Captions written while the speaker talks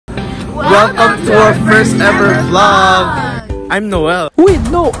Welcome to our first ever vlog. I'm Noel. With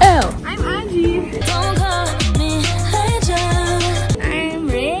Noel. I'm Angie. Don't call me later. I'm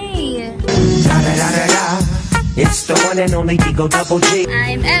Ray. It's the one and only Digo Double G.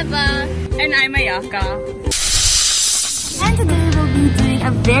 I'm Eva. And I'm Ayaka. And today we'll be doing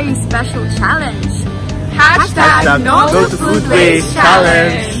a very special challenge. Hashtag No to Food Waste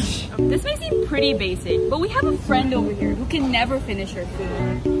Challenge. This may seem pretty basic, but we have a friend over here who can never finish her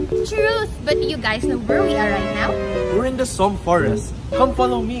food. Truth, but you guys know where we are right now? We're in the Som Forest. Come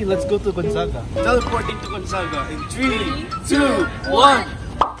follow me, let's go to Gonzaga. Teleporting to Gonzaga in 3, 2, 1.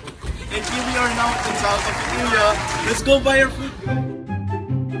 And here we are now at Gonzaga Cafeteria. Let's go buy our food.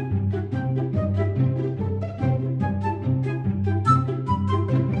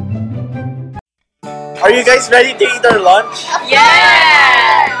 Are you guys ready to eat our lunch?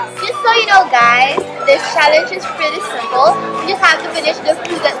 Yes! Just so you know guys, this challenge is pretty simple. You just have to finish the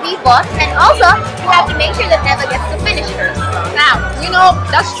food that we bought, and also you have to make sure that Eva gets to finish hers. Now, you know,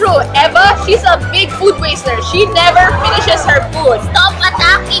 that's true. Eva, she's a big food waster. She never finishes her food. Stop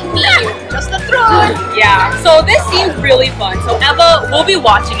attacking me! Just the truth. Yeah, so this seems really fun. So Eva, we'll be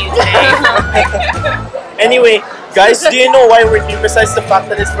watching you today. Anyway, guys, do you know why we're here besides the fact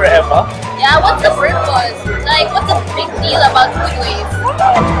that it's for Eva? Yeah, what's the purpose? Like, what's the big deal about food waste?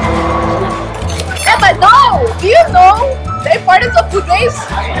 Eva, no! Do you know the importance of food waste?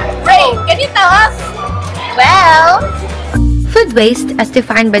 Ray, can you tell us? Well, food waste, as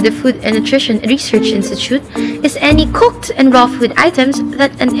defined by the Food and Nutrition Research Institute, is any cooked and raw food items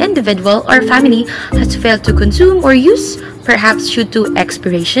that an individual or family has failed to consume or use, perhaps due to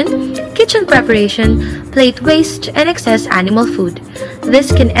expiration, kitchen preparation, plate waste, and excess animal food.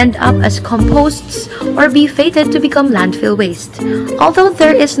 This can end up as composts or be fated to become landfill waste. Although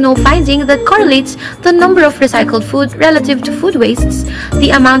there is no finding that correlates the number of recycled food relative to food wastes,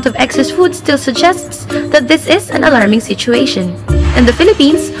 the amount of excess food still suggests that this is an alarming situation. In the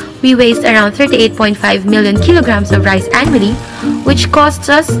Philippines, we waste around 38.5 million kilograms of rice annually, which costs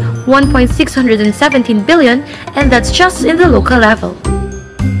us 1.617 billion, and that's just in the local level.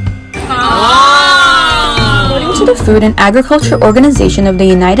 According to the Food and Agriculture Organization of the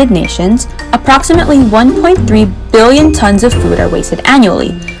United Nations, approximately 1.3 billion tons of food are wasted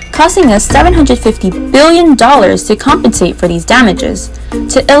annually, costing us $750 billion to compensate for these damages.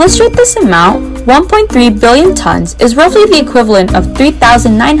 To illustrate this amount, 1.3 billion tons is roughly the equivalent of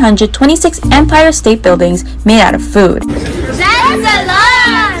 3,926 Empire State Buildings made out of food. that's a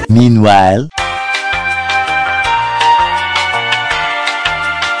lot! Meanwhile,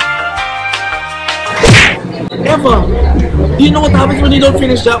 Eva, do you know what happens when you don't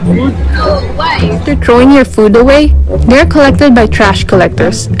finish that food? After throwing your food away, they're collected by trash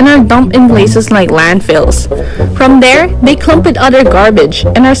collectors and are dumped in places like landfills. From there, they clump with other garbage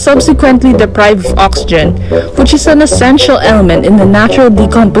and are subsequently deprived of oxygen, which is an essential element in the natural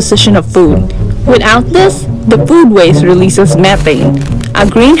decomposition of food. Without this, the food waste releases methane, a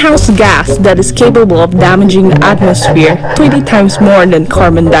greenhouse gas that is capable of damaging the atmosphere 20 times more than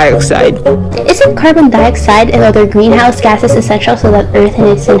carbon dioxide. Isn't carbon dioxide and other greenhouse gases essential so that Earth and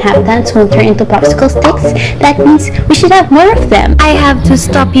its inhabitants won't turn into popsicle sticks? That means we should have more of them. I have to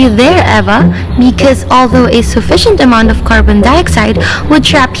stop you there, Eva, because although a sufficient amount of carbon dioxide would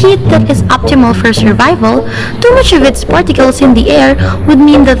trap heat that is optimal for survival, too much of its particles in the air would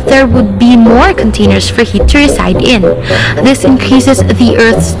mean that there would be more containers for heat to reside in. This increases the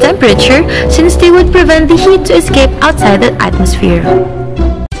Earth's temperature since they would prevent the heat to escape outside the atmosphere.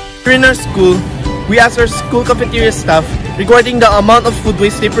 Here in our school, we asked our school cafeteria staff regarding the amount of food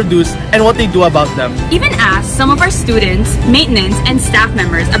waste they produce and what they do about them. Even asked some of our students, maintenance, and staff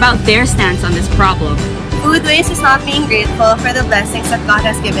members about their stance on this problem. Food waste is not being grateful for the blessings that God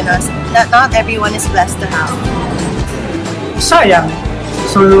has given us that not everyone is blessed to have. Sayang.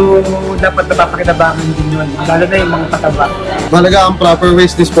 So, dapat napapakinabangan din yun, lalo na yung mga pataba. Malaga ang proper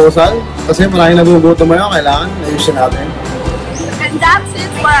waste disposal kasi maraming nagugutom mo yun, kailangan ayusin natin. And that's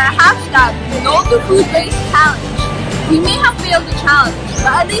it for our hashtag No to Food Waste Challenge. We may have failed the challenge,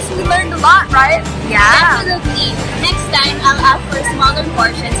 but at least we learned a lot, right? Yeah. Absolutely. Next time, I'll ask for smaller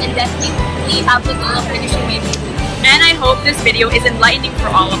portions and definitely have the goal of finishing my food. And I hope this video is enlightening for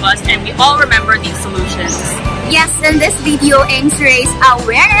all of us and we all remember these solutions. Yes, and this video aims to raise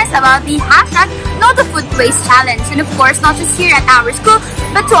awareness about the hashtag No to Food Waste Challenge. And of course, not just here at our school,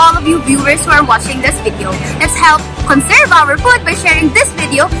 but to all of you viewers who are watching this video. Let's help conserve our food by sharing this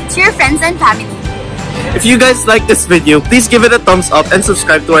video to your friends and family. If you guys like this video, please give it a thumbs up and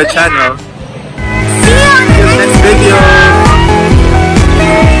subscribe to our channel. See you on the next video!